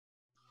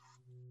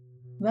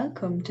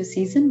Welcome to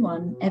Season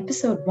 1,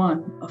 Episode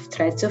 1 of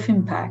Threads of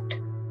Impact,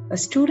 a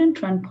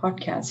student run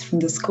podcast from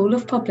the School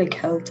of Public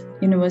Health,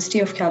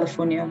 University of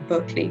California,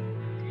 Berkeley.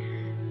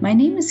 My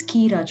name is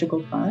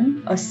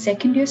Rajagopal, a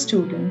second year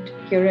student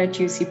here at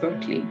UC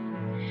Berkeley.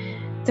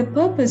 The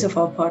purpose of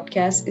our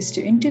podcast is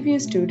to interview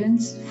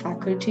students,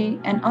 faculty,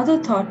 and other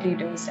thought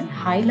leaders and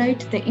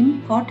highlight the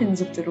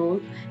importance of the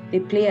role they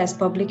play as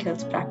public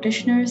health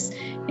practitioners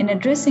in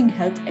addressing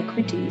health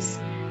equities,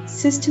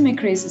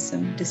 systemic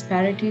racism,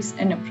 disparities,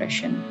 and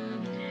oppression.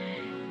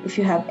 If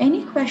you have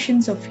any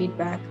questions or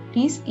feedback,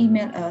 please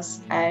email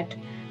us at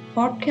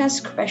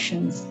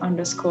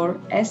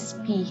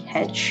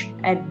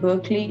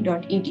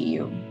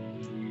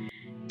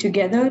podcastquestions_sph@berkeley.edu.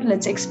 Together,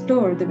 let's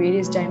explore the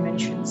various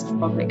dimensions of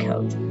public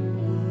health.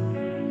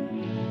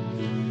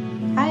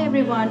 Hi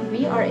everyone,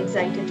 we are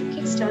excited to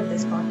kickstart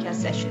this podcast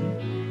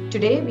session.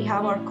 Today, we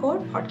have our core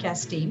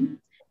podcast team,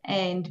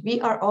 and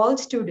we are all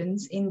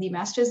students in the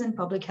Masters in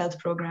Public Health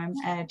program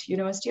at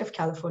University of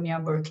California,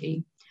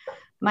 Berkeley.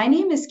 My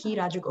name is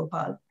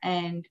Rajagopal,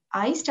 and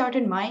I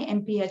started my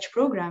MPH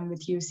program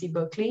with UC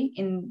Berkeley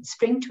in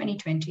spring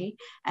 2020,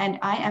 and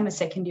I am a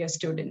second year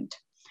student.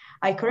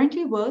 I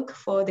currently work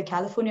for the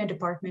California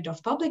Department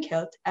of Public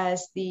Health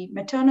as the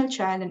Maternal,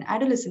 Child, and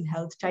Adolescent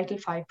Health Title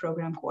V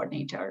Program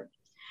Coordinator.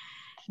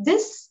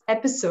 This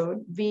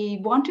episode, we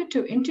wanted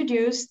to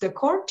introduce the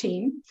core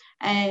team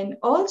and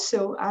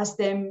also ask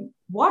them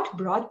what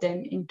brought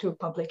them into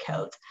public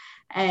health.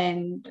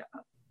 And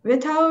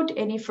without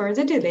any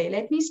further delay,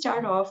 let me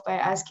start off by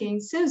asking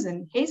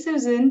Susan. Hey,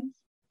 Susan.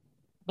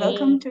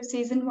 Welcome to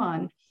Season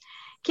 1.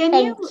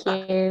 Thank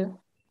you.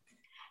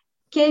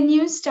 Can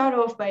you start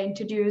off by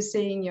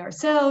introducing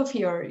yourself,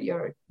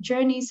 your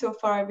journey so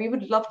far? We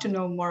would love to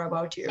know more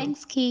about you.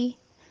 Thanks, Key.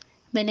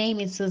 My name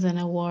is Susan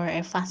Awor,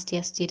 a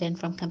first-year student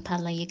from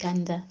Kampala,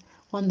 Uganda,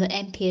 on the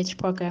MPH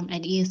program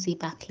at UC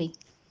Berkeley.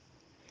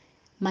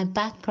 My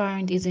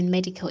background is in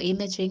medical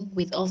imaging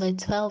with over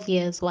 12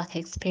 years work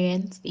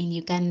experience in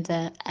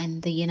Uganda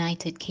and the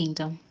United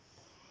Kingdom.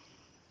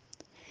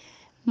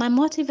 My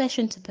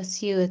motivation to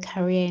pursue a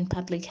career in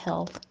public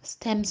health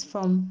stems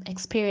from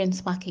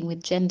experience working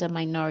with gender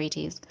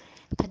minorities,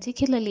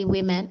 particularly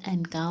women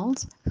and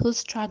girls who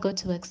struggle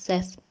to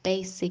access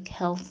basic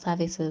health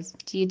services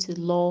due to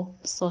low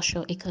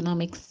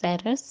socioeconomic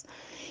status,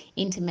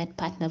 intimate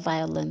partner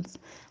violence,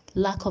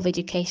 lack of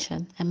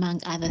education,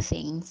 among other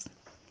things.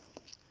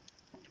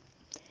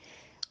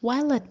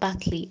 While at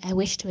Berkeley, I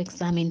wish to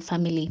examine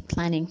family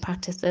planning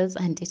practices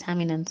and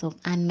determinants of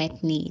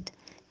unmet need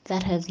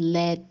that have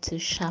led to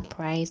sharp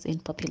rise in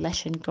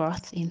population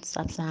growth in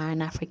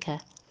sub-Saharan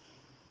Africa.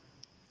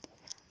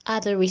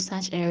 Other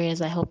research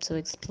areas I hope to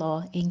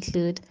explore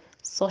include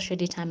social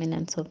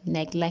determinants of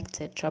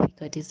neglected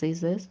tropical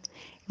diseases,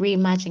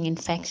 re-emerging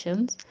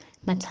infections,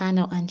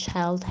 maternal and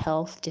child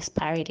health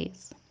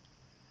disparities.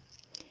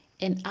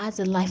 And as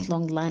a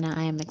lifelong learner,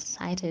 I am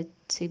excited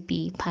to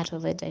be part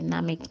of a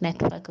dynamic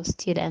network of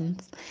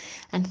students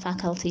and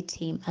faculty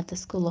team at the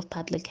School of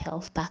Public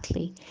Health,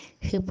 Berkeley,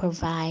 who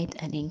provide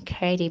an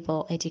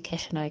incredible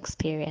educational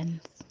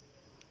experience.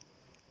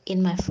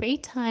 In my free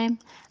time,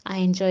 I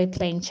enjoy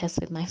playing chess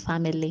with my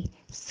family,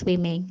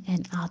 swimming,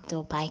 and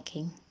outdoor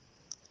biking.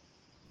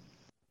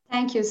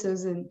 Thank you,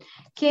 Susan.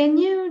 Can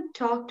you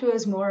talk to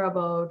us more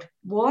about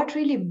what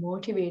really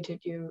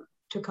motivated you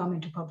to come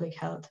into public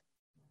health?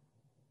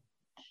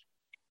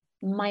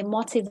 My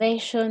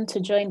motivation to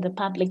join the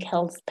public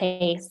health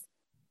space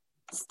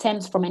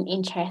stems from an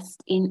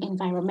interest in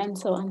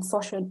environmental and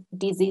social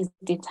disease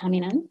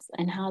determinants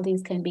and how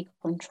these can be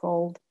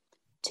controlled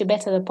to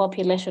better the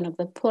population of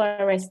the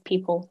poorest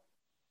people,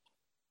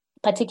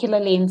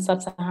 particularly in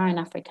sub-Saharan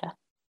Africa.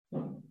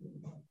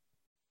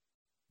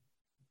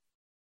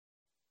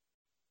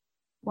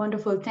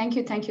 Wonderful. Thank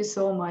you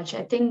so much.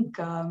 I think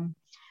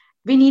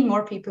we need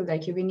more people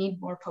like you. We need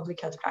more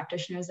public health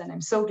practitioners, and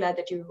I'm so glad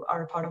that you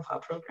are a part of our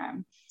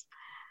program.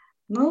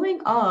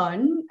 Moving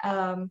on,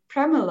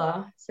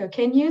 Premilla. So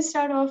can you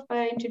start off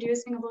by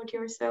introducing about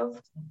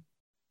yourself?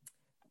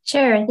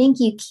 Sure.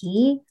 Thank you,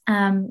 Key.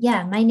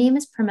 My name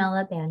is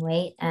Premilla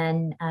Banwait,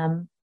 and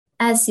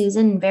as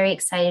Susan, very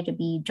excited to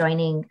be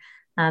joining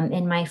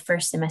in my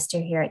first semester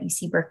here at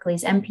UC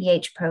Berkeley's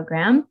MPH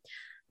program.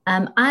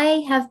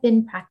 I have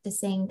been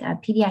practicing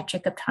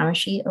pediatric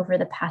optometry over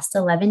the past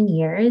 11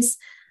 years,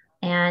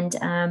 and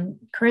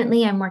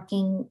currently I'm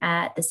working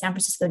at the San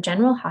Francisco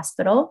General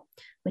Hospital,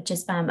 which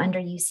is under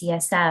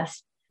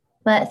UCSF.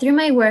 But through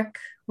my work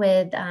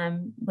with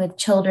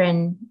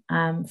children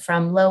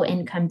from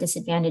low-income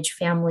disadvantaged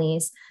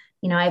families,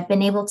 I've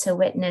been able to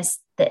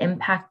witness the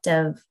impact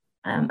of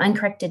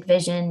uncorrected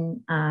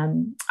vision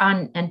and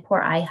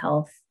poor eye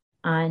health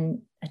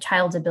on a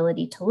child's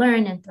ability to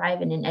learn and thrive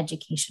in an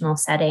educational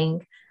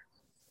setting.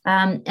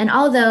 And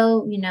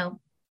although,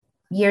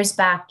 years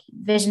back,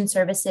 vision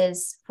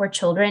services for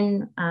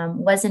children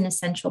was an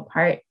essential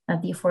part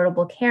of the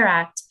Affordable Care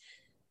Act,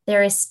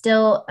 there is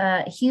still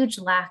a huge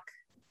lack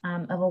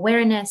of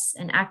awareness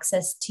and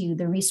access to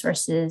the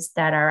resources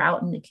that are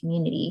out in the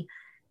community.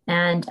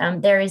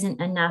 And there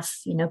isn't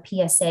enough,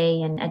 PSA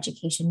and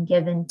education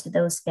given to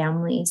those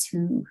families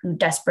who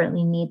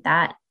desperately need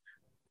that.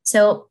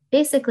 So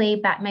basically,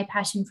 my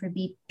passion for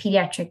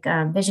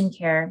pediatric vision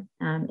care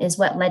is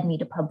what led me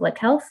to public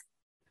health.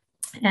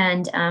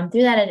 And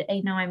through that,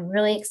 I'm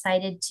really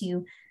excited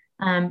to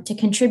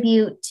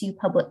contribute to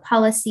public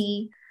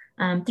policy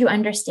through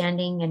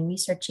understanding and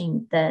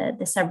researching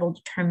the several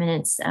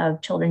determinants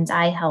of children's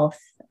eye health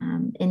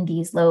in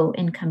these low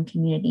income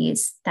communities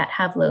that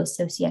have low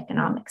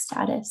socioeconomic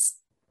status.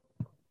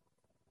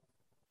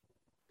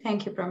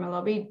 Thank you,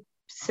 Premilla. We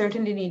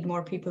certainly need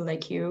more people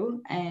like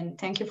you. And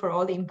thank you for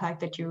all the impact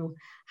that you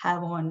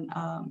have on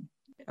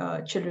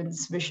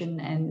children's vision.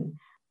 And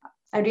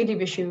I really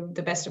wish you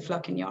the best of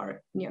luck in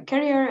your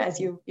career as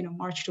you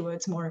march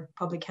towards more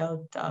public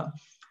health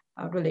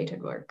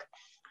related work.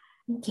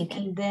 Thank you.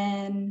 And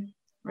then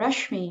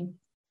Rashmi.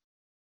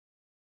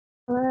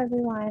 Hello,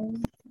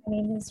 everyone. My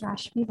name is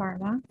Rashmi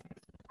Varma.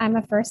 I'm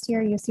a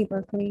first-year UC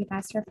Berkeley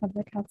Master of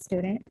Public Health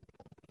student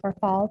for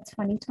fall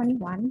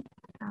 2021.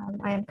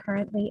 I am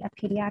currently a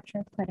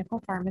pediatric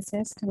clinical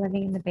pharmacist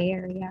living in the Bay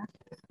Area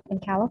in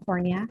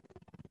California.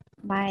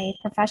 My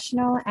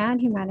professional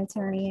and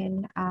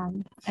humanitarian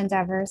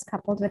endeavors,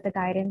 coupled with the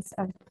guidance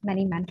of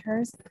many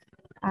mentors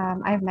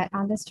I've met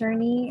on this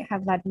journey,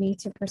 have led me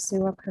to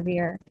pursue a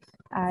career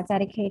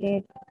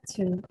dedicated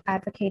to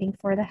advocating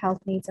for the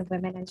health needs of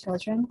women and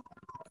children.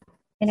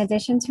 In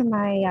addition to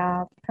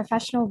my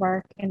professional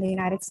work in the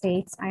United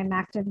States, I am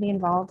actively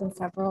involved in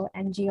several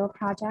NGO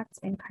projects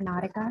in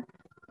Karnataka,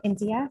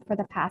 India for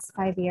the past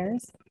 5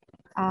 years.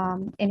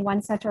 In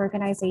one such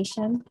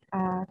organization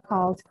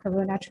called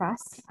Karuna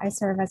Trust, I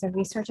serve as a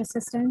research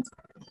assistant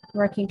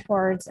working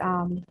towards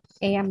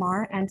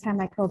AMR,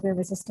 antimicrobial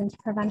resistance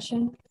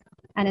prevention,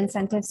 and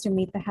incentives to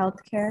meet the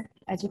healthcare,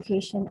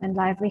 education, and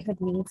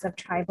livelihood needs of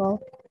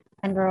tribal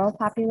and rural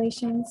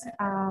populations.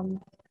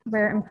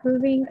 We're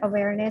improving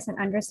awareness and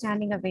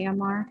understanding of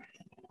AMR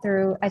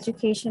through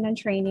education and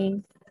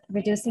training,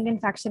 reducing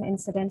infection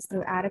incidents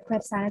through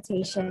adequate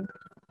sanitation,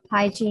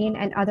 hygiene,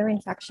 and other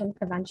infection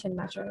prevention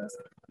measures.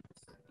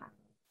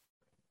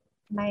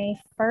 My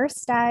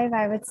first dive,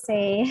 I would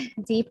say,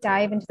 deep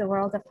dive into the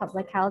world of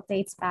public health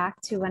dates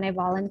back to when I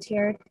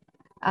volunteered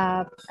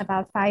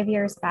about 5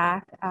 years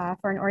back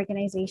for an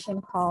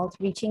organization called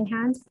Reaching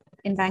Hands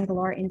in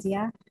Bangalore,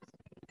 India.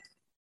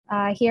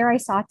 Here I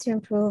sought to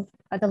improve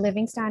the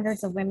living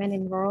standards of women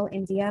in rural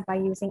India by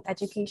using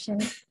education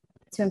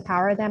to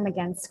empower them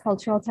against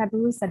cultural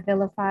taboos that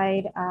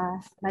vilified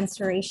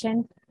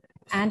menstruation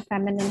and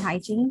feminine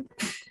hygiene.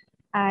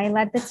 I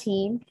led the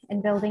team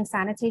in building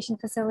sanitation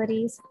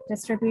facilities,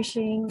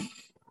 distributing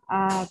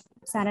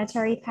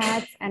sanitary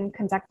pads, and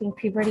conducting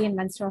puberty and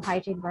menstrual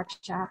hygiene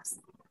workshops.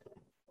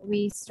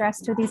 We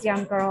stressed to these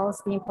young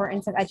girls the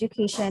importance of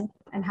education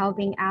and how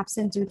being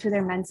absent due to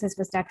their menses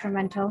was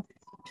detrimental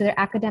to their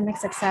academic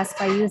success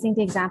by using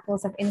the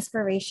examples of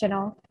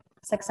inspirational,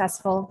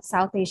 successful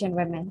South Asian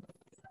women.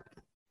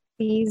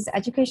 These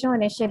educational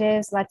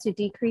initiatives led to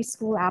decreased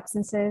school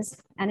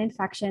absences and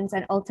infections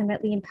and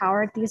ultimately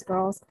empowered these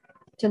girls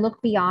to look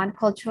beyond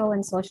cultural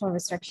and social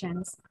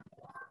restrictions.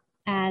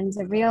 And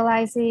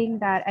realizing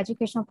that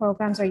educational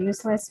programs are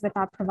useless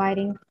without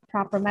providing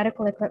proper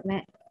medical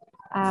equipment,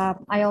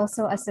 I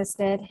also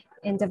assisted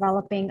in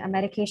developing a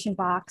medication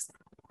box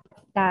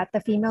that the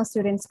female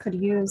students could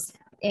use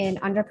in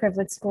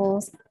underprivileged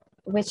schools,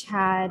 which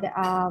had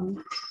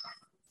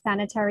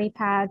sanitary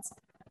pads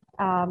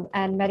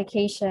and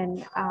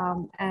medication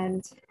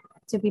and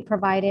to be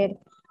provided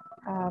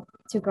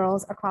to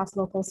girls across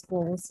local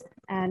schools.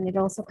 And it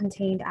also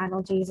contained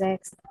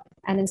analgesics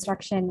and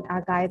instruction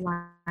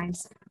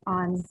guidelines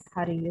on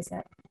how to use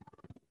it.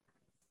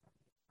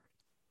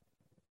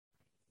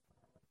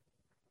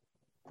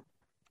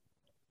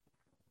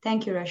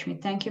 Thank you,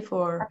 Rashmi. Thank you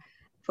for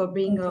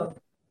being a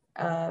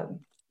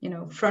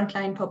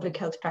frontline public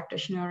health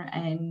practitioner,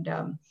 and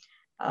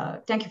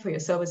thank you for your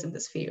service in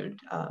this field.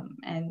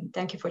 And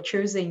thank you for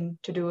choosing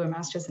to do a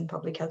master's in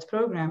public health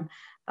program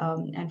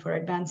and for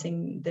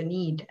advancing the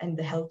need and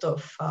the health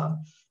of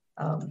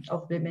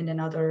women and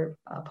other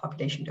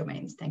population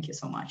domains. Thank you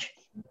so much.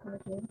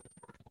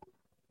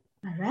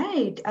 All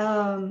right.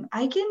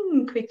 I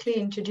can quickly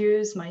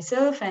introduce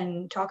myself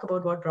and talk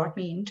about what brought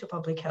me into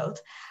public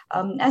health.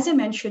 As I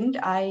mentioned,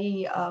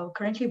 I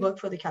currently work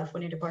for the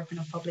California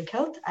Department of Public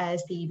Health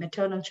as the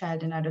Maternal,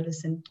 Child, and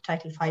Adolescent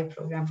Title V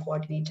Program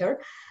Coordinator.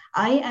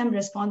 I am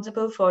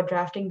responsible for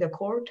drafting the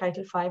core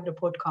Title V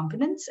report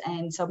components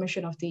and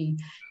submission of the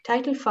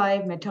Title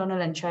V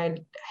Maternal and Child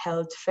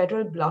Health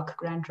Federal Block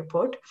Grant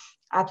Report,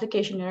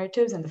 application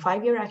narratives, and the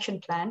 5-year action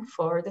plan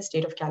for the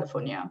state of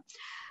California.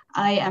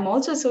 I am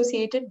also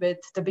associated with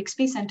the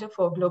Bixby Center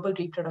for Global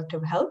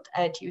Reproductive Health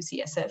at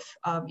UCSF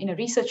in a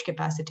research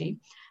capacity.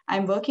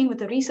 I'm working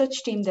with a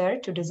research team there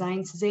to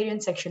design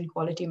cesarean section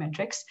quality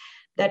metrics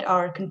that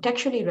are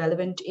contextually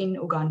relevant in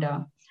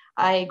Uganda.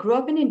 I grew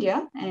up in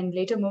India and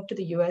later moved to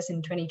the US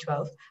in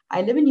 2012.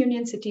 I live in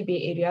Union City,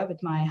 Bay Area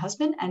with my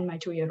husband and my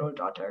 2-year-old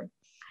daughter.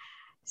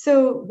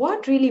 So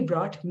what really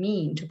brought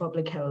me into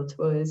public health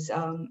was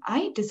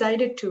I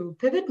decided to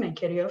pivot my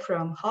career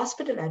from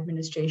hospital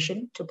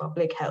administration to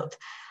public health.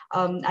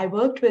 I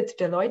worked with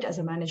Deloitte as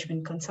a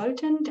management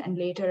consultant and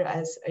later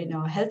as a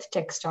health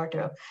tech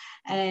startup.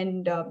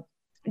 And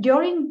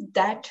during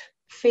that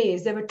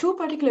phase, there were two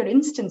particular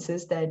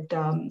instances that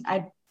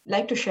I'd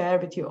like to share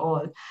with you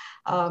all.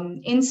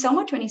 In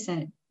summer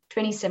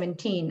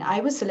 2017, I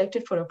was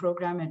selected for a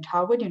program at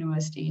Harvard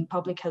University in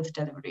public health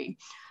delivery.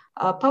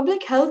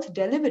 Public health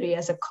delivery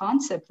as a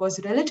concept was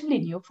relatively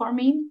new for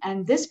me,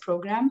 and this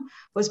program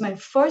was my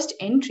first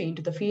entry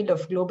into the field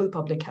of global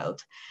public health.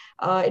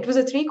 It was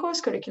a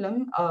three-course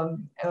curriculum,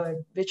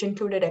 which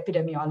included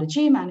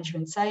epidemiology,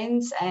 management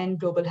science, and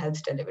global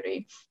health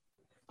delivery.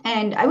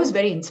 And I was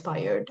very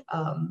inspired.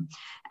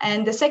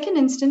 And the second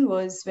instant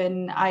was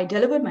when I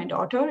delivered my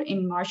daughter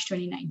in March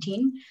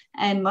 2019,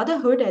 and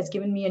motherhood has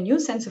given me a new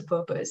sense of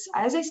purpose.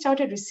 As I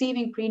started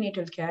receiving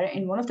prenatal care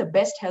in one of the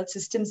best health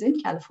systems in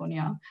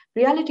California,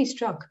 reality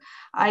struck.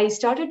 I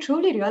started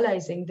truly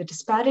realizing the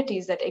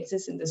disparities that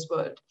exist in this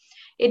world.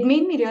 It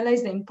made me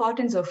realize the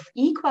importance of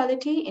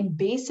equality in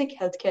basic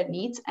healthcare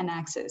needs and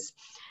access.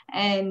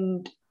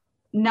 And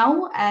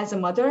now, as a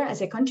mother,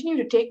 as I continue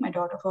to take my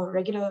daughter for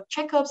regular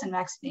checkups and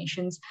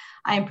vaccinations,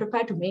 I am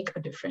prepared to make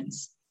a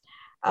difference.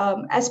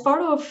 As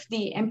part of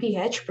the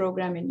MPH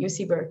program in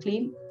UC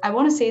Berkeley, I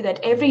want to say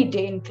that every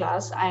day in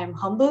class, I am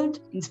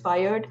humbled,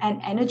 inspired,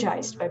 and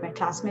energized by my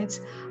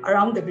classmates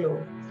around the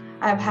globe.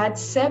 I've had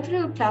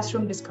several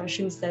classroom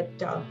discussions that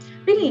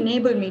really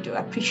enable me to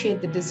appreciate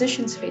the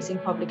decisions facing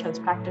public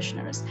health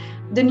practitioners,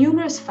 the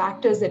numerous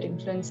factors that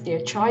influence their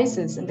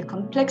choices, and the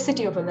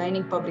complexity of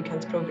aligning public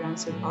health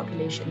programs with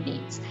population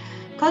needs.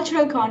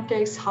 Cultural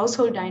context,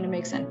 household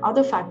dynamics, and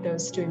other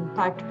factors to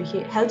impact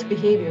health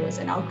behaviors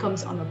and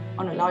outcomes on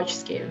a large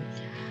scale.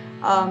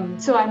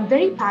 So I'm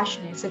very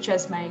passionate, such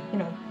as my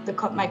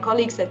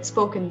colleagues that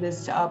spoke in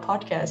this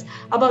podcast,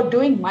 about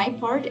doing my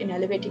part in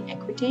elevating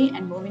equity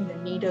and moving the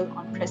needle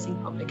on pressing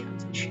public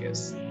health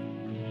issues.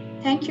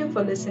 Thank you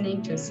for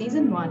listening to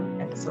Season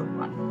 1, Episode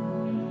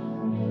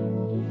 1.